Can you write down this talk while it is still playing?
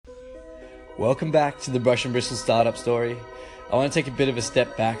Welcome back to the Brush and Bristle startup story. I want to take a bit of a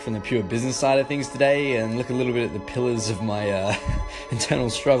step back from the pure business side of things today and look a little bit at the pillars of my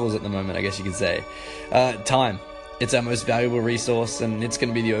internal struggles at the moment, I guess you could say. Time. It's our most valuable resource, and it's going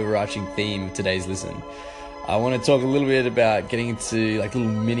to be the overarching theme of today's listen. I want to talk a little bit about getting into like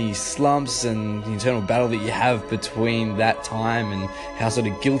little mini slumps and the internal battle that you have between that time and how sort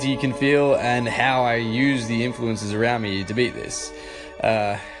of guilty you can feel, and how I use the influences around me to beat this.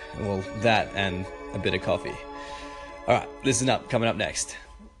 Well, that and a bit of coffee. Alright, listen up, coming up next.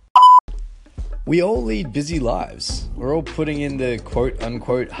 We all lead busy lives. We're all putting in the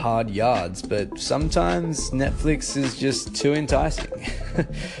quote-unquote hard yards, but sometimes Netflix is just too enticing.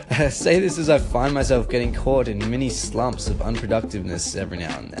 I say this as I find myself getting caught in mini slumps of unproductiveness every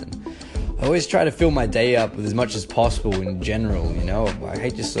now and then. I always try to fill my day up with as much as possible in general, you know. I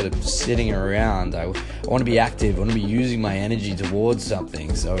hate just sort of sitting around. I want to be active. I want to be using my energy towards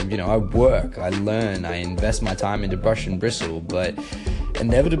something. So, you know, I work, I learn, I invest my time into Brush and Bristle, but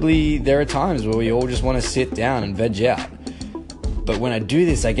inevitably there are times where we all just want to sit down and veg out. But when I do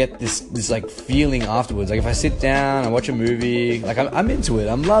this, I get this like feeling afterwards. Like if I sit down, I watch a movie, like I'm into it,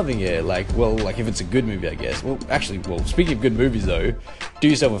 I'm loving it. Like if it's a good movie, I guess. Well, speaking of good movies though, do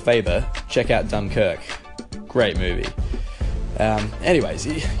yourself a favor, check out Dunkirk. Great movie. Anyways,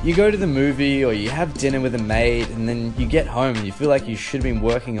 you go to the movie or you have dinner with a mate, and then you get home and you feel like you should have been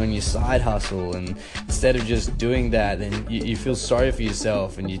working on your side hustle, and instead of just doing that, then you feel sorry for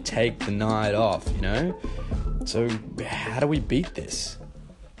yourself and you take the night off, you know? So how do we beat this?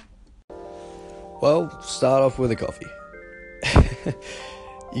 Well, start off with a coffee.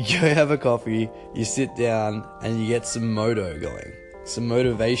 You go have a coffee, you sit down, and you get some moto going, some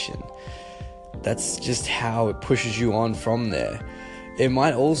motivation. That's just how it pushes you on from there. It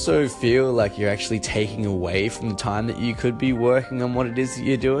might also feel like you're actually taking away from the time that you could be working on what it is that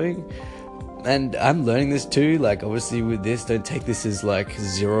you're doing. And I'm learning this too, like obviously with this, don't take this as like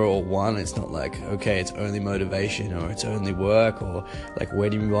 0 or 1. It's not like, okay, it's only motivation or it's only work, or like where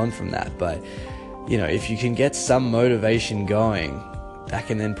do you move on from that? But, you know, if you can get some motivation going, that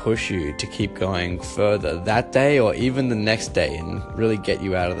can then push you to keep going further that day or even the next day and really get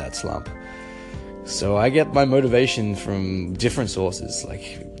you out of that slump. So I get my motivation from different sources, like,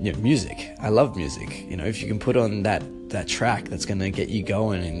 you know, music. I love music. You know, if you can put on that track that's going to get you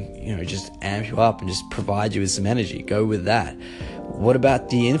going and, you know, just amp you up and just provide you with some energy, go with that. What about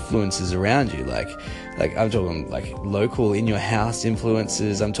the influences around you? Like I'm talking like local in your house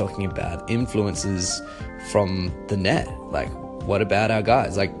influences. I'm talking about influences from the net. Like, what about our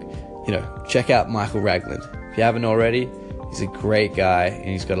guys? Like, you know, check out Michael Ragland. If you haven't already, he's a great guy and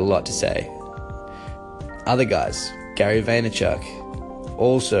he's got a lot to say. Other guys, Gary Vaynerchuk,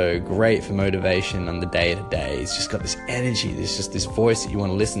 also great for motivation on the day-to-day. He's just got this energy, there's just this voice that you want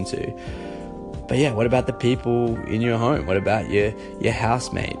to listen to. But yeah, what about the people in your home? What about your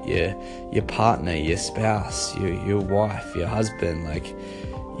housemate, your partner, your spouse, your wife, your husband? Like,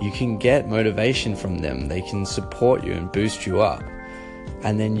 you can get motivation from them. They can support you and boost you up.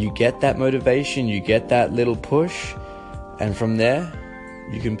 And then you get that motivation, you get that little push, and from there,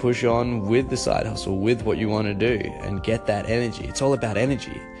 you can push on with the side hustle, with what you want to do, and get that energy. It's all about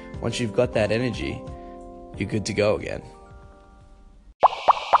energy. Once you've got that energy, you're good to go again.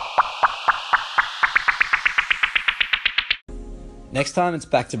 Next time, it's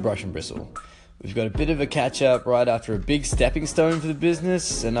back to Brush and Bristle. We've got a bit of a catch-up right after a big stepping stone for the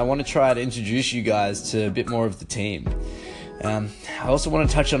business, and I want to try to introduce you guys to a bit more of the team. I also want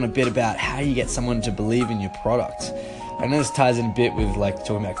to touch on a bit about how you get someone to believe in your product. I know this ties in a bit with like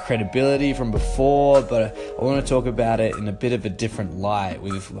talking about credibility from before, but I want to talk about it in a bit of a different light,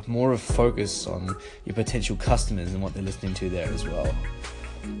 with more of a focus on your potential customers and what they're listening to there as well.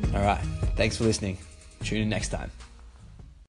 All right, thanks for listening. Tune in next time.